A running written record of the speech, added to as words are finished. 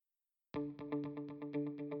Welcome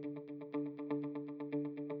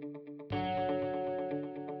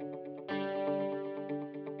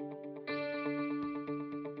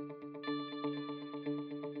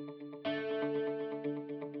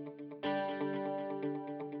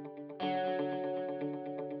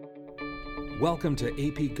to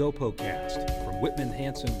AP GoPoCast from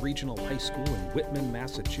Whitman-Hanson Regional High School in Whitman,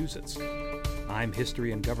 Massachusetts. I'm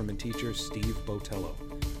history and government teacher Steve Botello,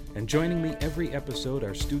 and joining me every episode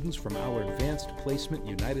are students from our Advanced Placement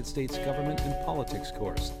United States Government and Politics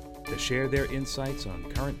course to share their insights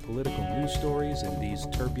on current political news stories in these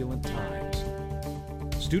turbulent times.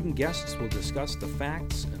 Student guests will discuss the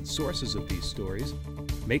facts and sources of these stories,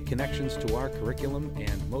 make connections to our curriculum,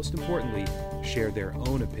 and most importantly, share their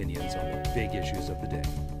own opinions on the big issues of the day.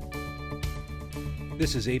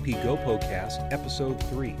 This is AP GoPoCast, Episode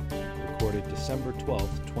 3, recorded December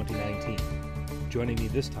 12th, 2019. Joining me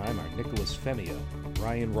this time are Nicholas Femia,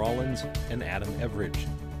 Ryan Rollins, and Adam Everidge.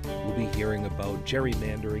 We'll be hearing about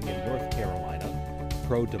gerrymandering in North Carolina,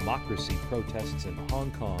 pro-democracy protests in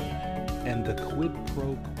Hong Kong, and the quid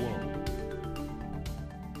pro quo.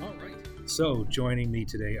 So joining me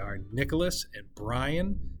today are Nicholas and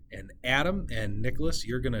Brian and Adam. And Nicholas,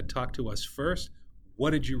 you're going to talk to us first. What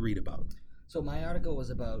did you read about? So my article was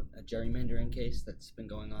about a gerrymandering case that's been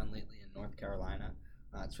going on lately in North Carolina.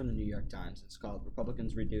 It's from the New York Times. It's called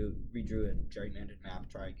Republicans Redrew a Gerrymandered Map,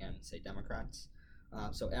 Try Again, Say Democrats.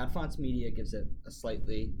 So Adfonts Media gives the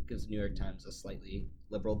New York Times a slightly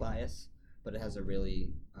liberal bias, but it has a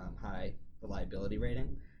really high reliability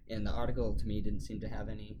rating. And the article, to me, didn't seem to have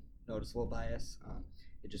any noticeable bias.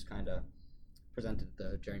 It just kind of presented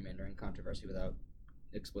the gerrymandering controversy without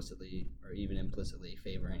explicitly or even implicitly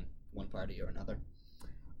favoring one party or another.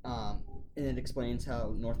 And it explains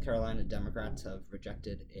how North Carolina Democrats have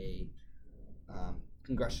rejected a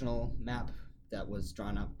congressional map that was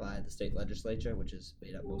drawn up by the state legislature, which is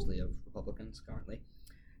made up mostly of Republicans currently.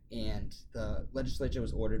 And the legislature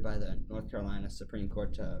was ordered by the North Carolina Supreme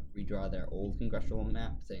Court to redraw their old congressional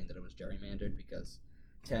map, saying that it was gerrymandered because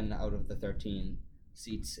 10 out of the 13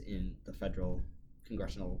 seats in the federal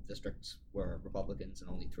congressional districts were Republicans and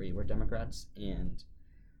only 3 were Democrats. And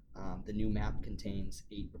the new map contains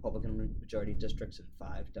 8 Republican majority districts and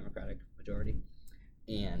 5 Democratic majority.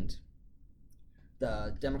 And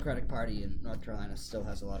the Democratic Party in North Carolina still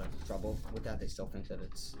has a lot of trouble with that. They still think that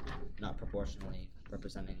it's not proportionally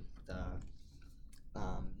representing the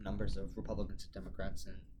numbers of Republicans and Democrats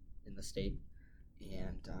in the state.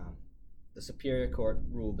 And the Superior Court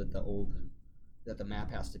ruled that that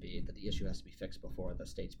the issue has to be fixed before the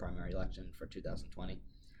state's primary election for 2020.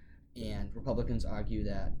 And Republicans argue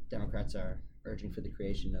that Democrats are urging for the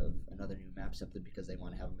creation of another new map simply because they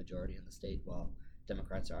want to have a majority in the state, while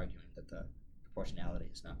Democrats are arguing that the proportionality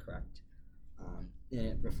is not correct. And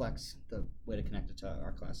it reflects, the way to connect it to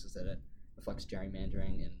our class is that it reflects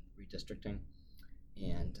gerrymandering and redistricting.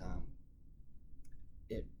 And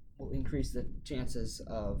it will increase the chances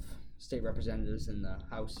of state representatives in the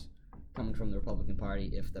House coming from the Republican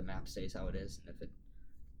Party if the map stays how it is, and if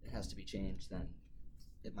it has to be changed, then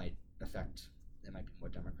there might be more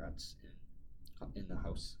Democrats in the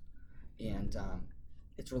House. And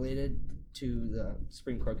it's related to the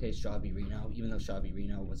Supreme Court case Shaw v. Reno. Even though Shaw v.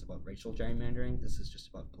 Reno was about racial gerrymandering, this is just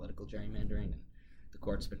about political gerrymandering, and the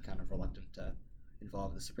court's been kind of reluctant to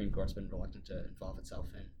involve, the Supreme Court's been reluctant to involve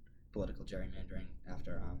itself in political gerrymandering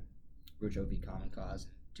after Rougeau v. Common Cause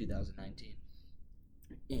in 2019.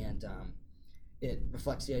 And it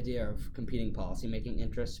reflects the idea of competing policymaking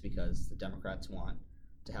interests, because the Democrats want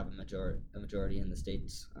to have a majority in the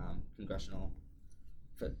state's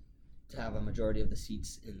to have a majority of the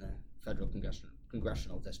seats in the federal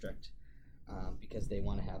congressional district, because they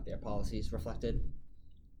want to have their policies reflected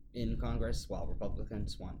in Congress, while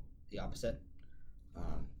Republicans want the opposite.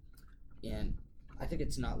 And I think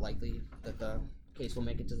it's not likely that the case will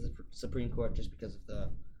make it to the Supreme Court, just because of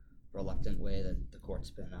the reluctant way that the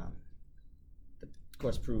court's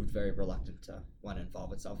proved very reluctant to want to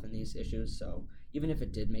involve itself in these issues. So even if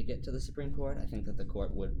it did make it to the Supreme Court, I think that the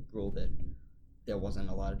court would rule that there wasn't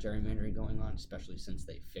a lot of gerrymandering going on, especially since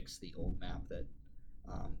they fixed the old map that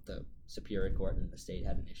the Superior Court in the state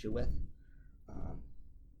had an issue with.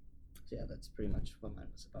 So yeah, that's pretty much what mine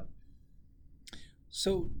was about.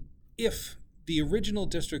 So if the original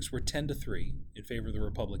districts were 10-3 in favor of the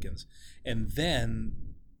Republicans, and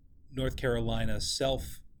then North Carolina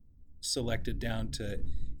self-selected down to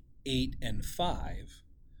 8-5,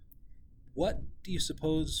 what do you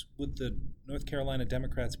suppose would the North Carolina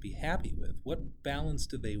Democrats be happy with? What balance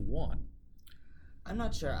do they want? I'm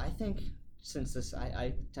not sure. I think since this,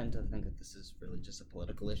 I tend to think that this is really just a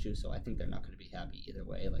political issue, so I think they're not going to be happy either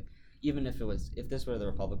way. Like, even if this were the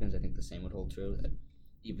Republicans, I think the same would hold true. That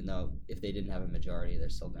even though if they didn't have a majority, they're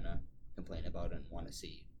still gonna complain about it and want to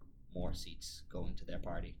see more seats going to their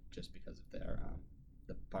party just because of their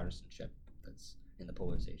the partisanship that's in the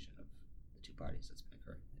polarization of the two parties that's been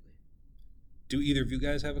occurring lately. Do either of you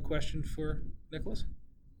guys have a question for Nicholas?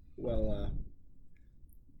 Well,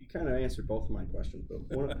 you kind of answered both of my questions, but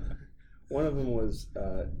one of them was,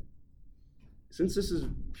 since this is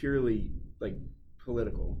purely like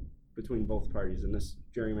political between both parties, and this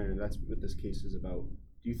gerrymander, that's what this case is about.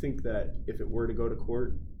 Do you think that if it were to go to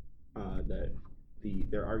court, that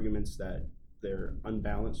their arguments that they're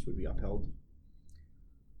unbalanced would be upheld?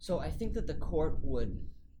 So I think that the court would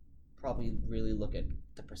probably really look at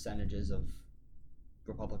the percentages of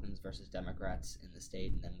Republicans versus Democrats in the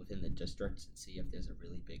state and then within the districts and see if there's a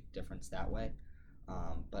really big difference that way.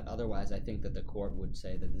 But otherwise, I think that the court would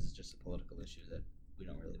say that this is just a political issue that we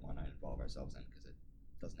don't really want to involve ourselves in because it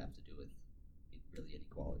doesn't have to do with really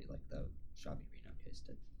inequality like the Shabby-Reno case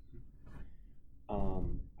did.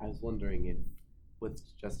 I was wondering if, with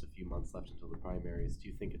just a few months left until the primaries, do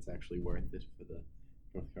you think it's actually worth it for the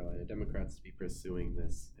North Carolina Democrats to be pursuing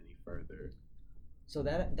this any further? So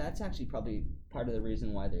that's actually probably part of the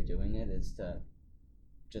reason why they're doing it is to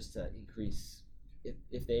increase,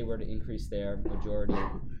 if they were to increase their majority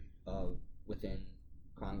within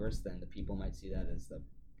Congress, then the people might see that as the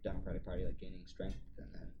Democratic Party like gaining strength, and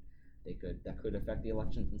then that could affect the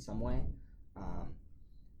elections in some way.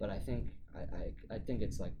 But I think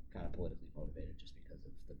it's like kind of politically motivated just because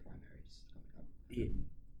of the primaries coming up.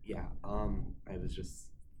 Yeah. I was just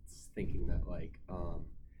thinking that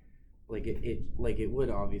it would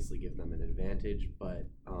obviously give them an advantage, but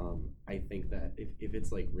I think that if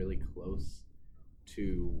it's like really close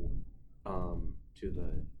to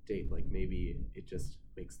the date, like maybe it just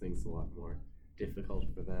makes things a lot more difficult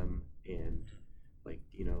for them and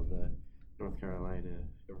the North Carolina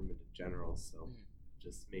government in general. So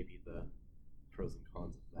just maybe the pros and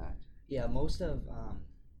cons of that. Yeah, most of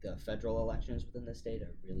the federal elections within the state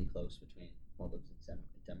are really close between Republicans and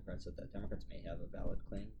Democrats, so that Democrats may have a valid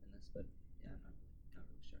claim in this, but yeah, I'm not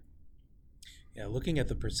really sure. Yeah, looking at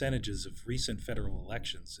the percentages of recent federal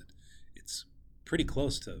elections, it's pretty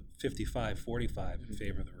close to 55-45 in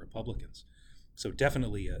favor of the Republicans. So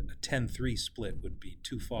definitely a 10-3 split would be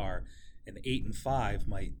too far, and 8-5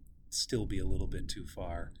 might still be a little bit too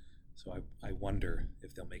far. So I wonder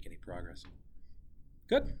if they'll make any progress.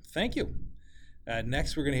 Good, thank you.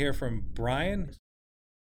 Next, we're going to hear from Brian.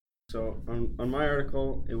 So on my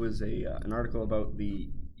article, it was an article about the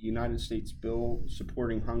United States bill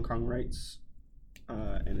supporting Hong Kong rights,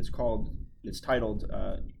 and it's titled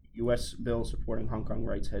U.S. Bill Supporting Hong Kong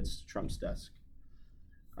Rights Heads to Trump's Desk.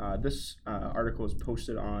 This article is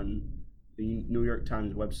posted on the New York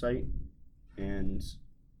Times website, and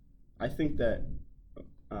I think that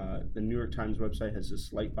the New York Times website has a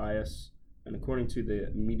slight bias, and according to the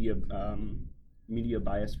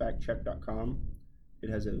MediaBiasFactCheck.com, it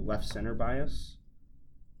has a left-center bias,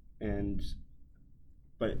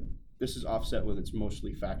 but this is offset with its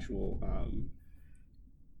mostly factual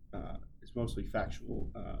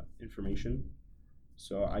information.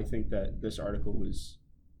 So I think that this article is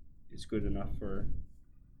good enough for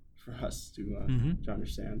us to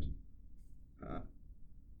understand.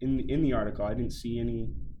 In the article, I didn't see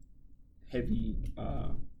any heavy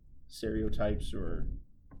stereotypes or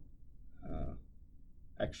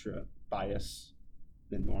extra bias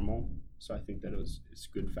than normal. So I think that it's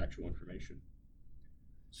good factual information.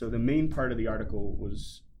 So the main part of the article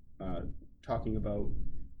was talking about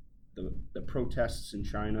the protests in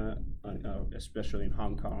China, especially in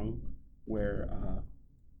Hong Kong, where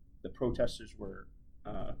the protesters were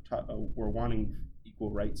wanting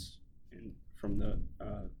equal rights from the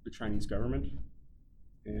Chinese government,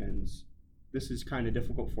 and this is kind of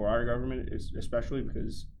difficult for our government, especially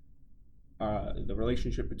because the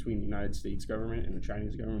relationship between the United States government and the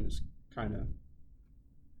Chinese government is kind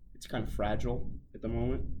of fragile at the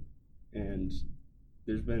moment, and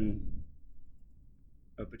there's been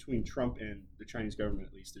between Trump and the Chinese government,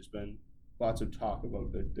 at least, there's been lots of talk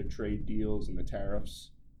about the trade deals and the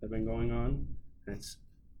tariffs that have been going on, and it's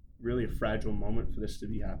really a fragile moment for this to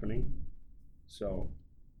be happening. So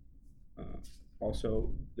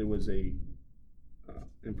also there was a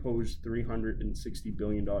imposed $360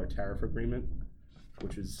 billion tariff agreement,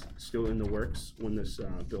 which is still in the works when this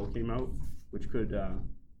bill came out, which could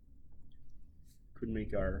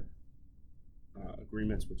make our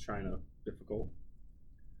agreements with China difficult.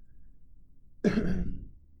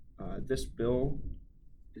 This bill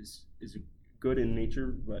is good in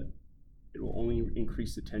nature, but it will only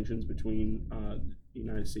increase the tensions between the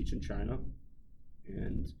United States and China.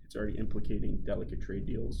 and it's already implicating delicate trade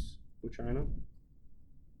deals with China.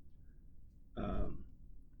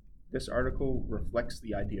 This article reflects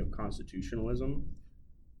the idea of constitutionalism,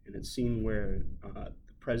 and it's seen where the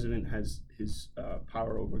president has his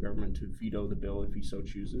power over government to veto the bill if he so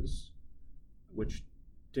chooses, which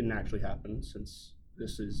didn't actually happen since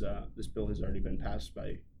this bill has already been passed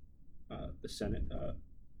by the Senate,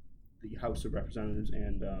 the House of Representatives,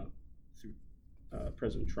 and through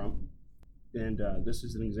President Trump. And this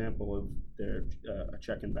is an example of their a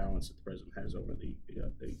check and balance that the president has over the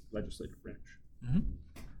legislative branch. Mm-hmm.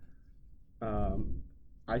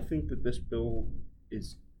 I think that this bill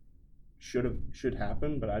should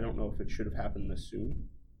happen, but I don't know if it should have happened this soon,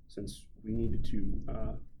 since we needed to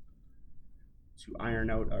iron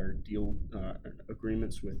out our deal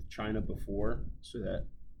agreements with China before, so that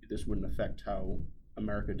this wouldn't affect how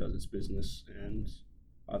America does its business and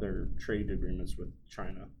other trade agreements with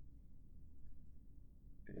China.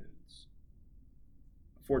 And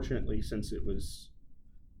fortunately, since it was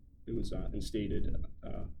instated,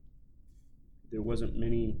 there wasn't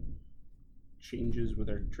many changes with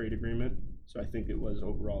our trade agreement, so I think it was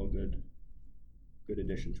overall a good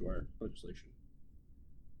addition to our legislation.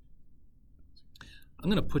 I'm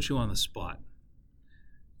going to put you on the spot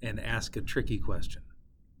and ask a tricky question.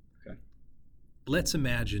 Okay. Let's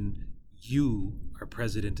imagine you are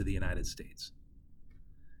president of the United States,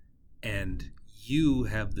 and you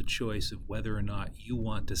have the choice of whether or not you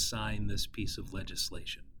want to sign this piece of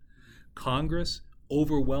legislation. Congress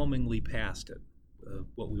overwhelmingly passed it,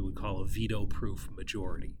 what we would call a veto-proof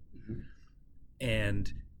majority. Mm-hmm.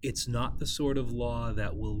 And it's not the sort of law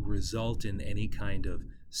that will result in any kind of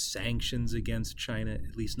sanctions against China,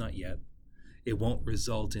 at least not yet. It won't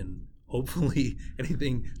result in, hopefully,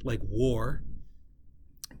 anything like war.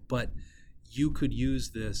 But you could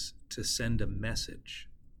use this to send a message.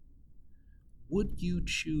 Would you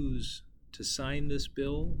choose to sign this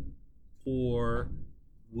bill, or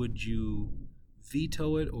would you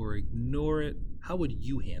veto it or ignore it? How would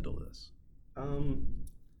you handle this?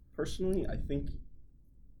 Personally, I think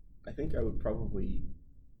I would probably.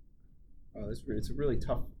 It's a really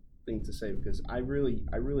tough thing to say, because I really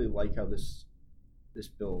like how this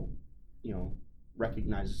bill,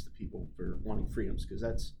 recognizes the people for wanting freedoms, because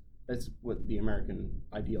that's what the American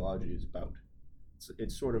ideology is about.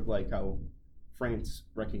 It's sort of like how France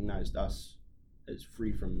recognized us as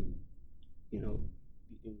free from, the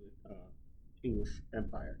English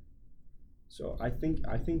Empire. So I think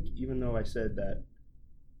even though I said that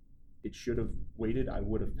it should have waited, I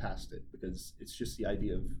would have passed it, because it's just the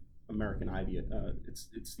idea of American idea.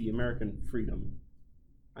 It's the American freedom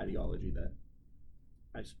ideology that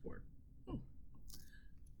I support.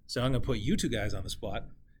 So I'm going to put you two guys on the spot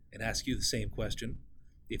and ask you the same question.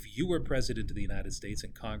 If you were president of the United States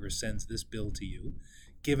and Congress sends this bill to you,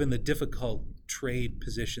 given the difficult trade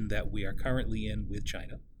position that we are currently in with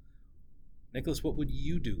China, Nicholas, what would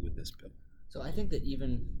you do with this bill? So I think that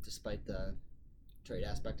even despite the trade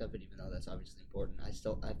aspect of it, even though that's obviously important,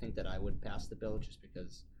 I think that I would pass the bill, just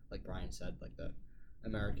because, like Brian said, like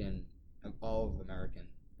all of American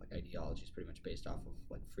ideology is pretty much based off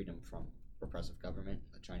of freedom from repressive government.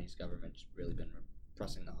 The Chinese government's really been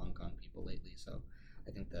repressing the Hong Kong people lately, so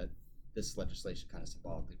I think that this legislation kind of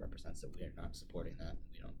symbolically represents that we are not supporting that.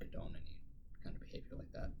 We don't condone any kind of behavior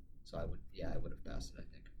like that. So I would have passed it, I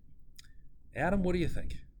think. Adam, what do you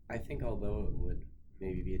think? I think although it would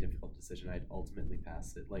maybe be a difficult decision, I'd ultimately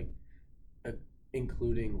pass it,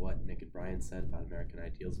 including what Nick and Brian said about American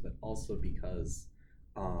ideals, but also because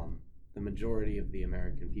the majority of the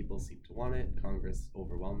American people seem to want it. Congress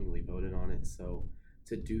overwhelmingly voted on it, so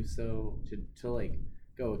to do so, to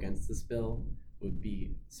go against this bill would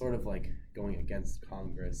be sort of like going against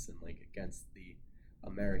Congress and against the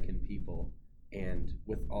American people. And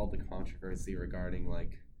with all the controversy regarding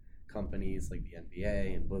companies like the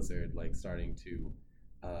NBA and Blizzard starting to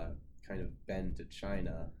kind of bend to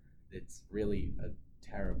China, it's really a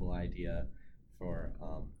terrible idea for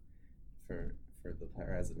the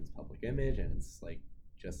president's public image, and it's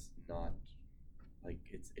just not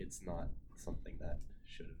it's not something that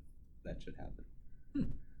should happen.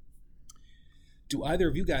 Do either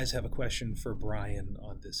of you guys have a question for Brian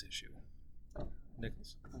on this issue?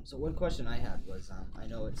 Nicholas? So one question I had was, I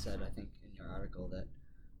know it said, I think in your article, that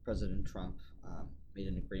President Trump made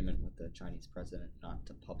an agreement with the Chinese president not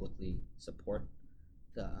to publicly support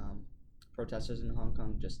the protesters in Hong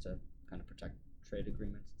Kong, just to kind of protect trade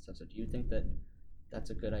agreements and stuff. So do you think that that's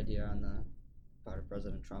a good idea on the part of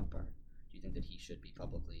President Trump, or do you think that he should be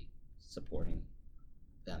publicly supporting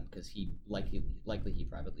them? Because he likely he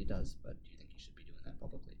privately does, but do you think he should be doing that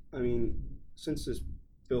publicly? I mean, since this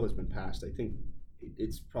bill has been passed, I think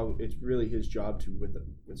it's really his job to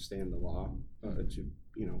withstand the law, to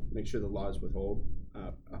make sure the law is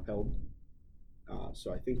upheld.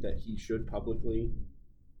 So I think that he should publicly,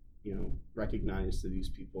 recognize that these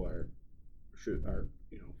people are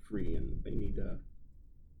free and they need to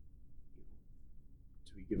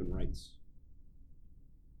be given rights.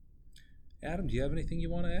 Adam, do you have anything you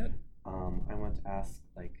want to add? I want to ask,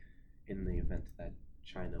 in the event that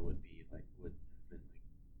China would have been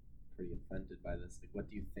pretty offended by this, what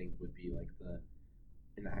do you think would be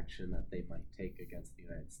an action that they might take against the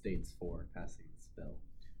United States for passing this bill?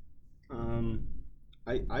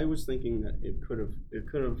 I was thinking that it could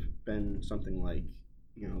have been something like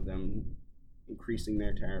them increasing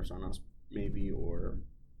their tariffs on us, maybe, or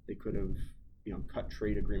they could have cut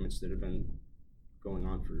trade agreements that have been going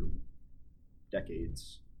on for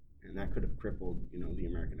decades, and that could have crippled the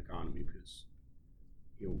American economy, because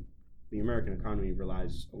the American economy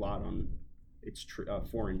relies a lot on its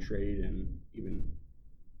foreign trade and even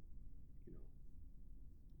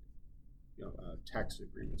tax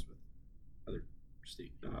agreements with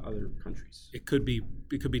other countries. It could be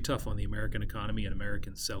tough on the American economy and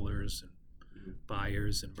American sellers and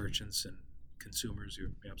buyers and merchants and consumers.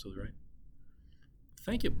 You're absolutely right.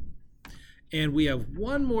 Thank you. And we have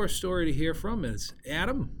one more story to hear from. It's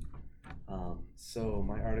Adam. So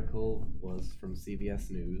my article was from CBS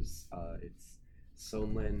News. It's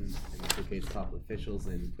Sondland implicates top officials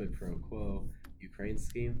in quid pro quo Ukraine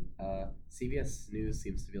scheme. CBS News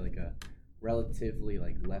seems to be a relatively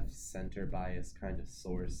left center bias kind of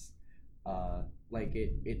source.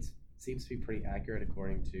 It seems to be pretty accurate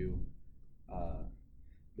according to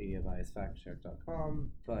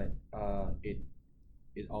mediabiasfactcheck.com, but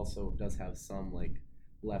it also does have some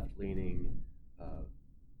left leaning.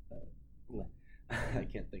 I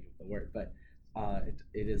can't think of the word, but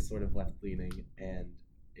it is sort of left leaning, and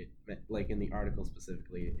it in the article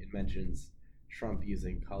specifically, it mentions Trump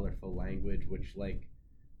using colorful language, which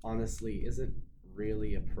honestly isn't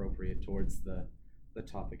really appropriate towards the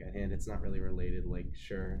topic at hand. It's not really related.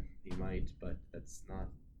 Sure, he might, but that's not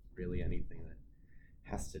really anything that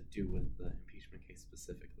has to do with the impeachment case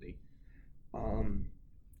specifically.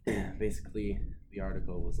 Basically, the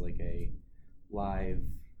article was a live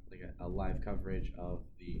coverage of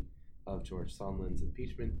George Sondland's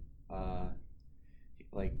impeachment,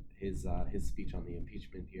 his speech on the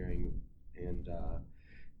impeachment hearing, and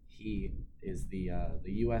he is the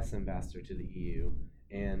U.S. ambassador to the EU,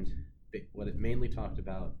 and what it mainly talked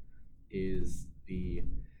about is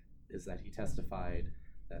that he testified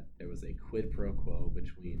that there was a quid pro quo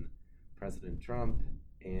between President Trump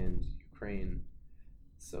and Ukraine.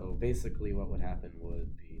 So basically what would happen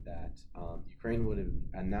would be that Ukraine would have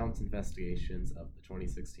announced investigations of the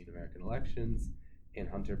 2016 American elections and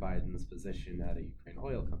Hunter Biden's position at a Ukraine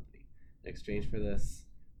oil company. In exchange for this,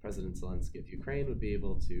 President Zelensky of Ukraine would be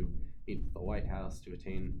able to meet with the White House to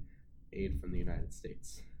attain aid from the United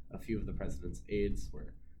States. A few of the president's aides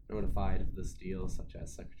were notified of this deal, such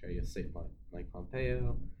as Secretary of State Mike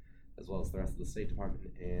Pompeo, as well as the rest of the State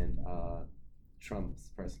Department, and Trump's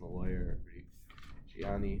personal lawyer, Rudy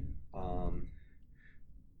Giuliani.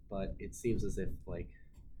 But it seems as if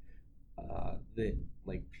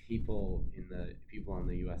people on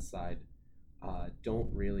the U.S. side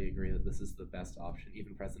don't really agree that this is the best option.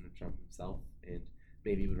 Even President Trump himself, and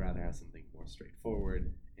maybe would rather have something more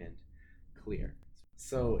straightforward and clear.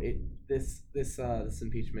 So this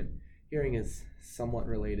impeachment hearing is somewhat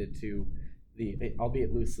related to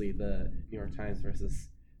albeit loosely, the New York Times versus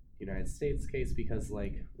United States case, because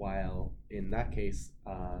while in that case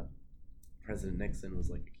President Nixon was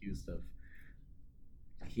accused of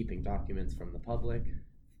keeping documents from the public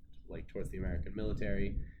towards the American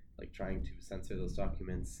military, trying to censor those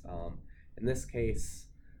documents. In this case,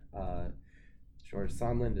 George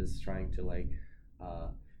Sondland is trying to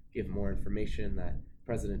give more information that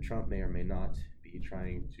President Trump may or may not be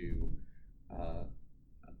trying to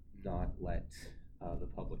not let the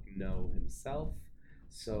public know himself.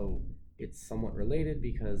 So it's somewhat related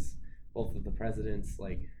because both of the presidents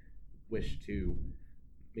wish to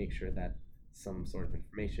make sure that some sort of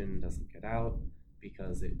information doesn't get out,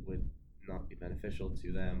 because it would not be beneficial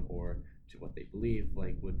to them or to what they believe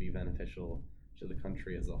would be beneficial to the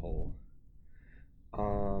country as a whole.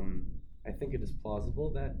 I think it is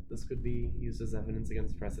plausible that this could be used as evidence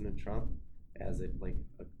against President Trump, as it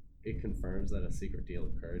confirms that a secret deal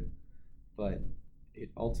occurred, but it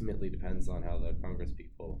ultimately depends on how the Congress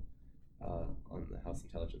people on the House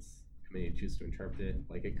Intelligence Committee choose to interpret it.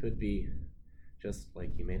 It could be just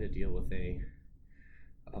he made a deal with a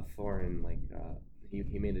foreign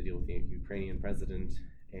he made a deal with the Ukrainian president,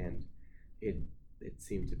 and it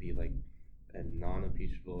seemed to be a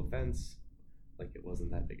non-impeachable offense, like it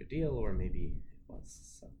wasn't that big a deal, or maybe it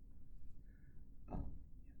was. So,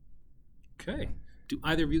 Okay. Do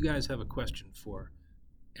either of you guys have a question for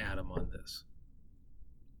Adam on this?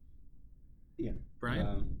 Yeah.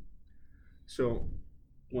 Brian? So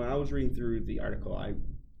when I was reading through the article,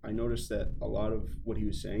 I noticed that a lot of what he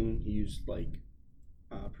was saying, he used like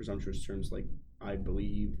presumptuous terms like I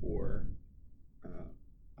believe or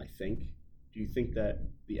I think. Do you think that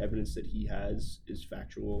the evidence that he has is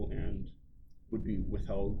factual and would be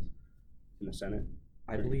withheld in the Senate?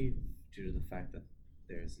 I believe due to the fact that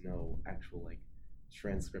there's no actual like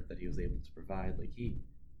transcript that he was able to provide, like he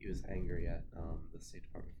was angry at the State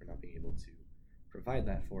Department for not being able to provide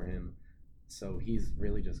that for him. So he's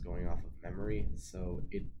really just going off of memory. So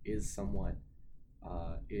it is somewhat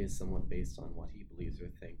based on what he believes or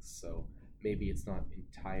thinks. So maybe it's not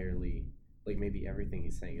entirely, like maybe everything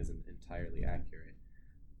he's saying isn't entirely accurate,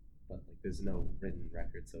 but like there's no written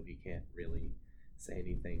record, so he can't really say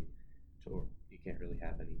anything he can't really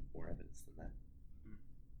have any more evidence than that.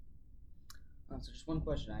 So just one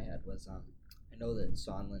question I had was, I know that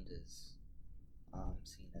Sondland is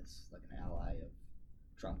seen as like an ally of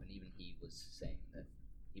Trump, and even he was saying that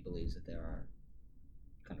he believes that there are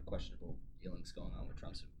kind of questionable dealings going on with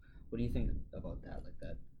Trump. So what do you think about that? Like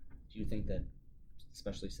that, do you think that,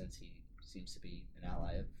 especially since he seems to be an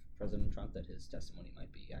ally of President Trump, that his testimony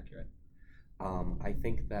might be accurate? I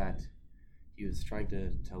think that he was trying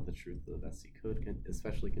to tell the truth the best he could,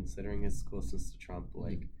 especially considering his closeness to Trump.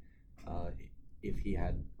 Like, if he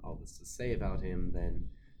had all this to say about him, then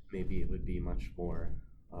maybe it would be much more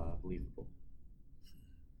believable.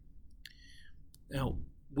 Now,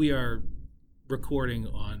 we are recording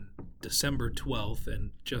on December 12th,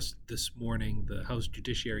 and just this morning, the House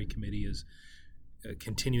Judiciary Committee is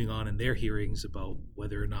continuing on in their hearings about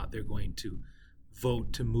whether or not they're going to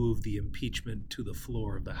vote to move the impeachment to the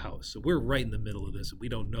floor of the House. So we're right in the middle of this, and we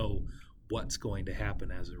don't know what's going to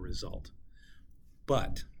happen as a result.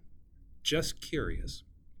 But just curious,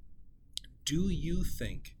 do you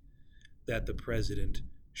think that the president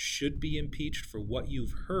should be impeached for what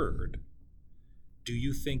you've heard? Do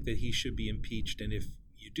you think that he should be impeached? And if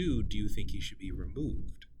you do you think he should be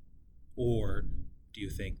removed? Or do you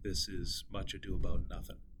think this is much ado about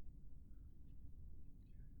nothing?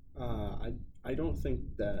 I don't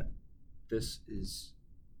think that this is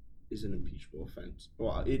an impeachable offense.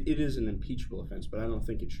 Well, it is an impeachable offense, but I don't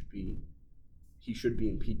think he should be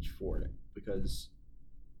impeached for it, because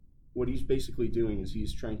what he's basically doing is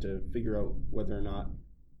he's trying to figure out whether or not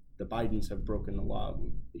the Bidens have broken the law.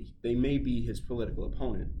 They may be his political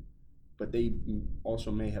opponent, but they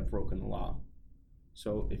also may have broken the law.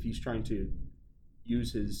 So if he's trying to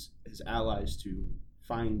use his allies to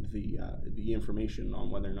find the information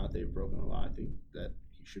on whether or not they've broken the law, I think that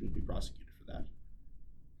he shouldn't be prosecuted for that.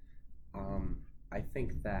 I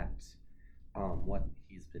think that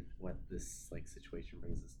what this like situation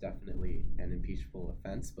brings is definitely an impeachable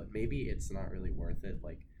offense, but maybe it's not really worth it,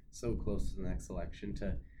 like so close to the next election,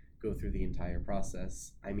 to go through the entire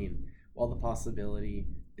process. I mean, while the possibility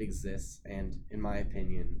exists, and in my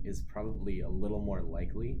opinion is probably a little more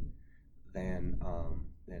likely than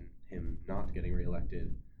him not getting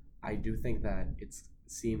reelected, I do think that it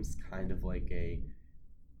seems kind of like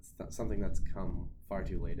something that's come far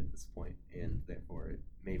too late at this point, and therefore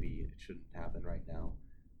maybe it shouldn't happen right now.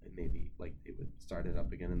 And maybe like it would start it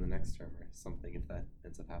up again in the next term or something if that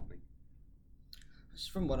ends up happening.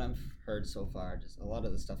 Just from what I've heard so far, just a lot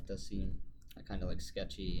of the stuff does seem kind of like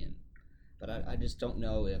sketchy, but I just don't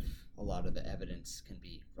know if a lot of the evidence can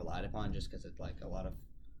be relied upon, just because it's like a lot of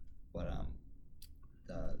what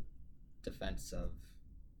the defense of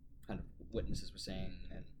kind of witnesses were saying,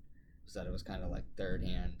 and was that it was kind of like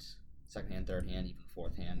secondhand, thirdhand, even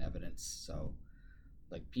fourth-hand evidence. So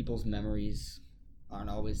like people's memories aren't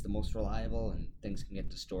always the most reliable, and things can get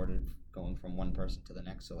distorted going from one person to the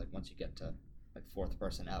next. So like once you get to like fourth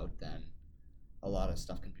person out, then a lot of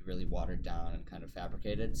stuff can be really watered down and kind of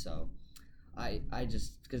fabricated. So I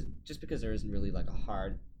just because there isn't really like a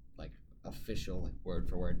hard like official like word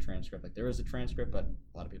for word transcript, like there is a transcript, but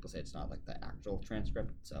a lot of people say it's not like the actual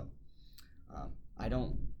transcript. So I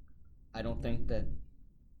don't think that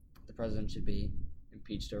the president should be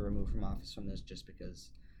impeached or removed from office from this, just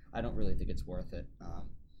because I don't really think it's worth it.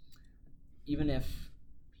 Even if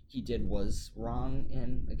he was wrong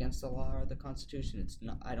and against the law or the Constitution, it's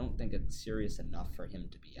not. I don't think it's serious enough for him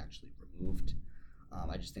to be actually removed.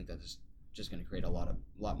 I just think that it's just going to create a lot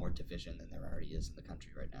more division than there already is in the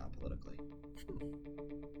country right now politically.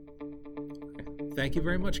 Thank you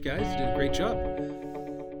very much, guys. You did a great job.